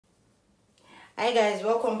Hi guys,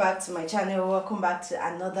 welcome back to my channel. Welcome back to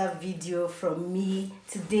another video from me.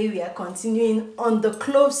 Today we are continuing on the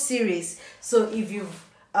clove series. So if you've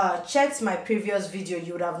checked my previous video,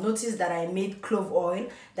 you would have noticed that I made clove oil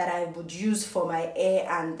that I would use for my hair,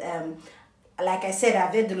 and like I said,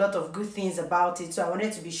 I've heard a lot of good things about it, so I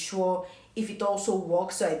wanted to be sure if it also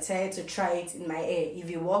works, so I decided to try it in my hair. If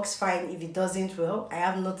it works, fine. If it doesn't, well, I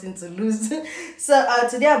have nothing to lose. So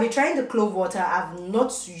today I'll be trying the clove water. I've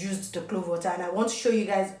not used the clove water, and I want to show you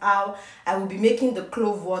guys how I will be making the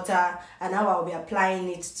clove water and how I'll be applying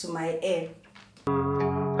it to my hair.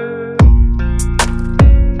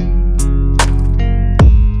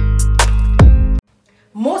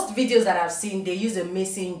 Most videos that I've seen, they use a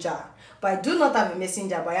mason jar, but I do not have a mason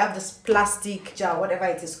jar, but I have this plastic jar, whatever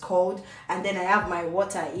it is called, and then I have my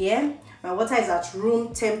water here. My water is at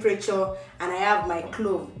room temperature, and I have my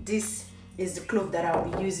clove. This is the clove that I'll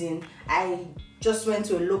be using. I just went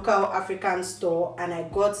to a local African store and I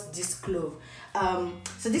got this clove.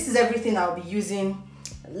 So this is everything I'll be using.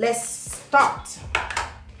 Let's start.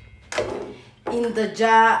 In the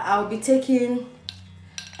jar, I'll be taking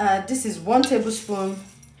this is 1 tablespoon.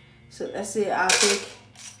 So let's say I'll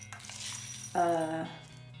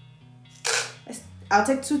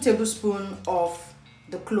take 2 tablespoons of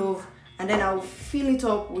the clove, and then I'll fill it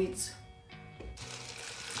up with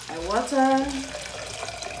my water.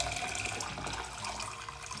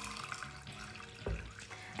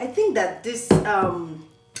 I think that this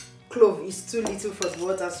clove is too little for the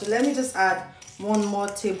water, so let me just add 1 more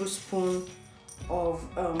tablespoon of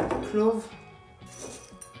clove.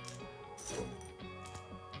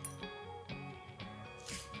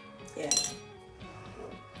 Yeah,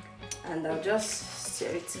 and I'll just stir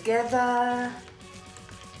it together.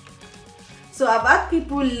 So I've had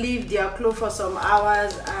people leave their clove for some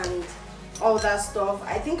hours and all that stuff.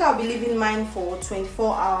 I think I'll be leaving mine for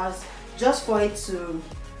 24 hours just for it to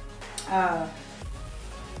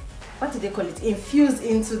what do they call it, infuse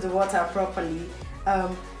into the water properly.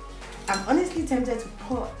 I'm honestly tempted to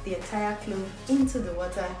pour the entire clove into the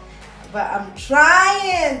water, but I'm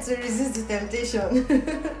trying to resist the temptation.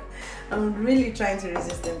 I'm really trying to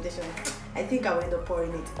resist temptation. I think I will end up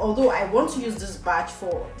pouring it. Although I want to use this batch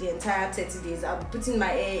for the entire 30 days. I'll be putting my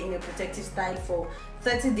hair in a protective style for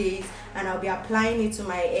 30 days, and I'll be applying it to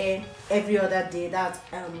my hair every other day. That's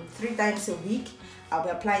 3 times a week. I'll be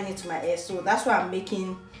applying it to my hair. So that's why I'm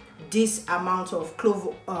making this amount of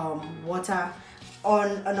clove water. On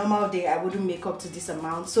a normal day, I wouldn't make up to this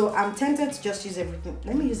amount, so I'm tempted to just use everything.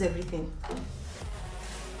 Let me use everything.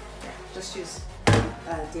 Yeah, just use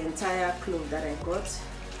the entire clove that I got.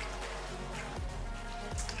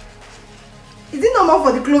 Is it normal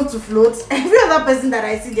for the clove to float? Every other person that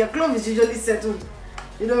I see, their clove is usually settled,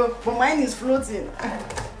 you know, but mine is floating.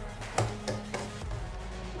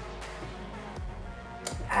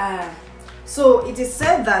 So it is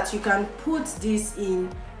said that you can put this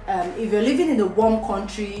in. If you're living in a warm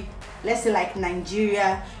country, let's say like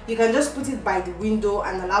Nigeria, you can just put it by the window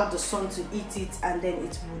and allow the sun to eat it, and then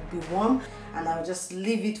it would be warm, and I'll just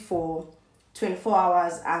leave it for 24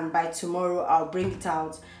 hours, and by tomorrow I'll bring it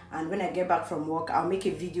out, and when I get back from work I'll make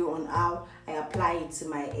a video on how I apply it to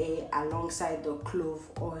my hair alongside the clove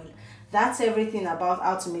oil. That's everything about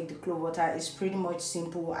how to make the clove water. It's pretty much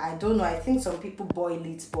simple. I don't know, I think some people boil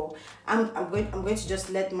it, but I'm going to just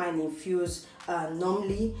let mine infuse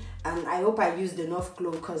normally, and I hope I used enough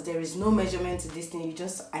clove because there is no measurement to this thing. You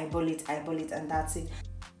just eyeball it, and that's it.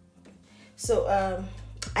 So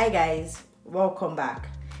hi guys, welcome back.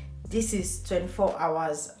 This is 24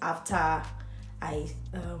 hours after I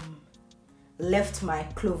left my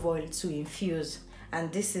clove oil to infuse, and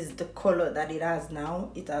this is the color that it has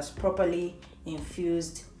now. It has properly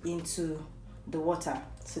infused into the water.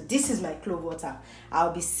 So this is my clove water.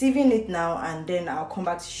 I'll be sieving it now, and then I'll come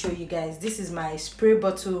back to show you guys. This is my spray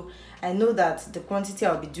bottle. I know that the quantity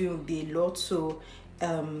I'll be doing will be a lot, so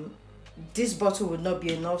this bottle would not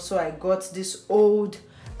be enough, so I got this old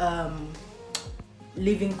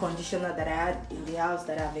leave-in conditioner that I had in the house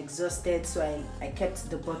that I've exhausted, so I kept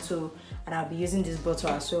the bottle, and I'll be using this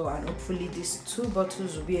bottle as well, and hopefully these 2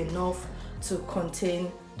 bottles will be enough to contain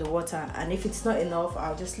the water, and if it's not enough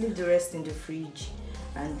I'll just leave the rest in the fridge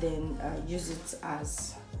and then use it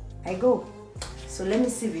as I go. So let me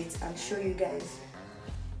sieve it and show you guys.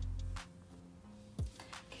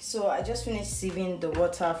 Okay, so I just finished sieving the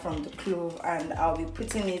water from the clove, and I'll be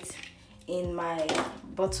putting it in my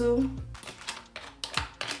bottle.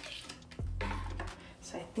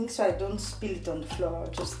 So I think so I don't spill it on the floor,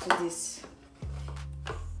 I'll just do this.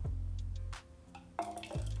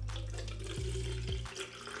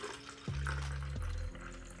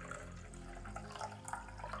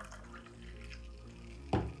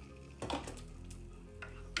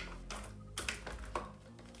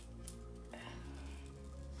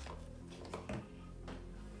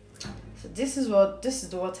 this is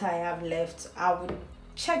the water I have left. I would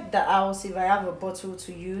check the house if I have a bottle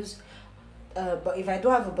to use, but if I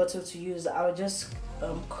don't have a bottle to use, I'll just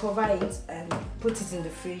cover it and put it in the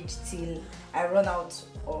fridge till I run out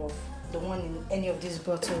of the one in any of this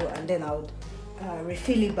bottle, and then I would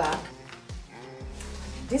refill it back.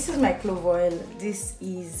 This is my clove oil. This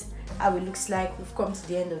is how it looks like. We've come to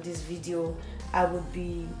the end of this video. I would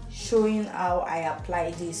be showing how I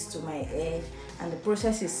apply this to my hair, and the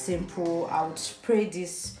process is simple. I would spray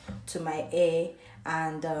this to my hair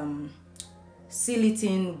and seal it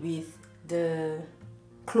in with the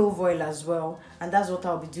clove oil as well, and that's what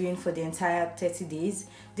I'll be doing for the entire 30 days.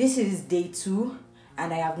 This is day 2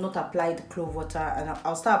 and I have not applied the clove water, and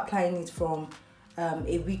I'll start applying it from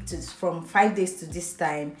from 5 days to this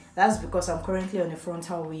time. That's because I'm currently on a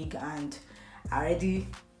frontal wig and I already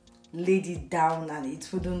laid it down and it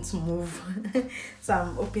wouldn't move. So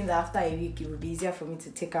I'm hoping that after a week it will be easier for me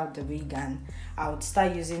to take out the wig, and I would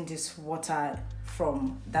start using this water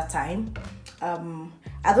from that time.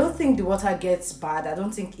 I don't think the water gets bad. I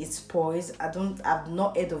don't think it spoils. I've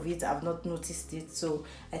not heard of it. I've not noticed it, so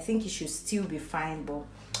I think it should still be fine. But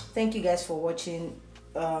thank you guys for watching.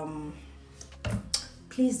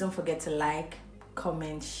 Please don't forget to like,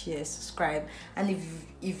 comment, share, subscribe, and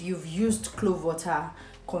if you've used clove water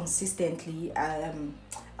consistently, I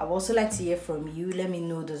would also like to hear from you. Let me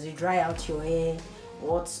know, does it dry out your hair?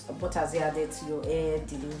 What has it added to your hair?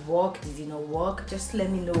 Did it work? Did it not work? Just let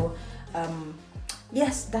me know.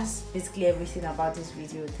 Yes, that's basically everything about this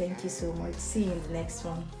video. Thank you so much. See you in the next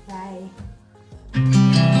one. Bye.